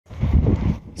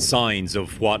Signs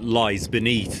of what lies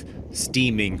beneath.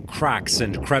 Steaming cracks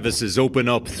and crevices open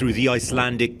up through the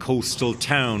Icelandic coastal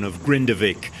town of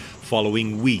Grindavík,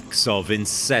 following weeks of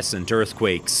incessant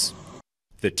earthquakes.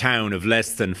 The town of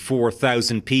less than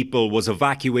 4,000 people was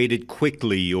evacuated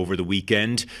quickly over the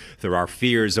weekend. There are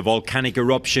fears a volcanic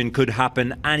eruption could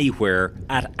happen anywhere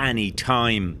at any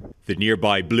time. The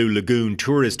nearby Blue Lagoon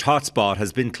tourist hotspot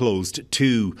has been closed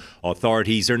too.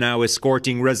 Authorities are now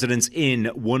escorting residents in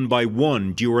one by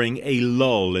one during a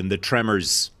lull in the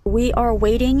tremors. We are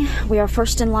waiting. We are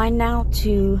first in line now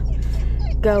to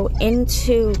go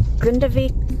into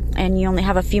Grindavík, and you only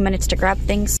have a few minutes to grab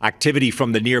things. Activity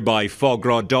from the nearby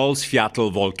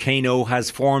Fagradalsfjall volcano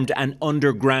has formed an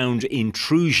underground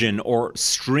intrusion or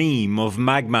stream of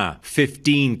magma,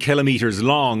 15 kilometres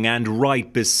long and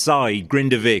right beside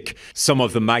Grindavík. Some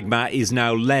of the magma is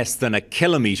now less than a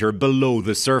kilometre below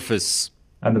the surface.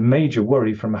 And the major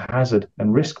worry from a hazard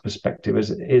and risk perspective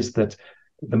is that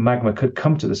the magma could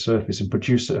come to the surface and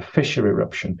produce a fissure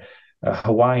eruption, a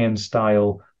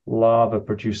Hawaiian-style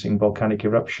lava-producing volcanic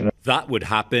eruption. That would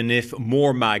happen if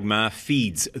more magma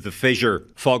feeds the fissure.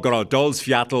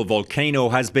 Fagradalsfjall volcano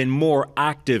has been more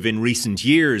active in recent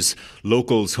years.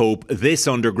 Locals hope this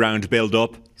underground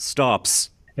build-up stops.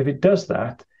 If it does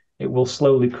that, it will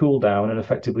slowly cool down and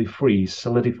effectively freeze,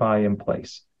 solidify in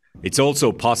place. It's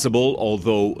also possible,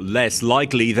 although less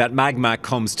likely, that magma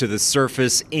comes to the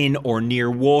surface in or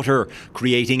near water,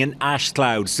 creating an ash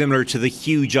cloud similar to the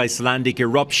huge Icelandic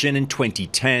eruption in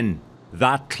 2010.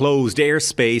 That closed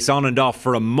airspace on and off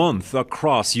for a month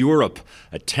across Europe,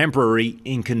 a temporary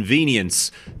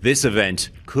inconvenience. This event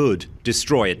could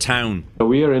destroy a town.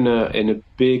 We are in a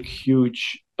big,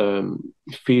 huge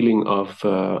feeling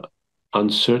of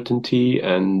uncertainty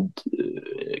and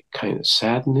kind of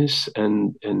sadness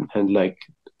and like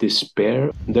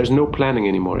despair. There's no planning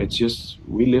anymore. It's just,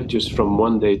 we live just from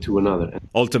one day to another.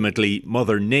 Ultimately,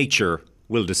 Mother Nature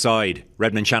will decide.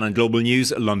 Redmond Shannon, Global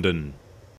News, London.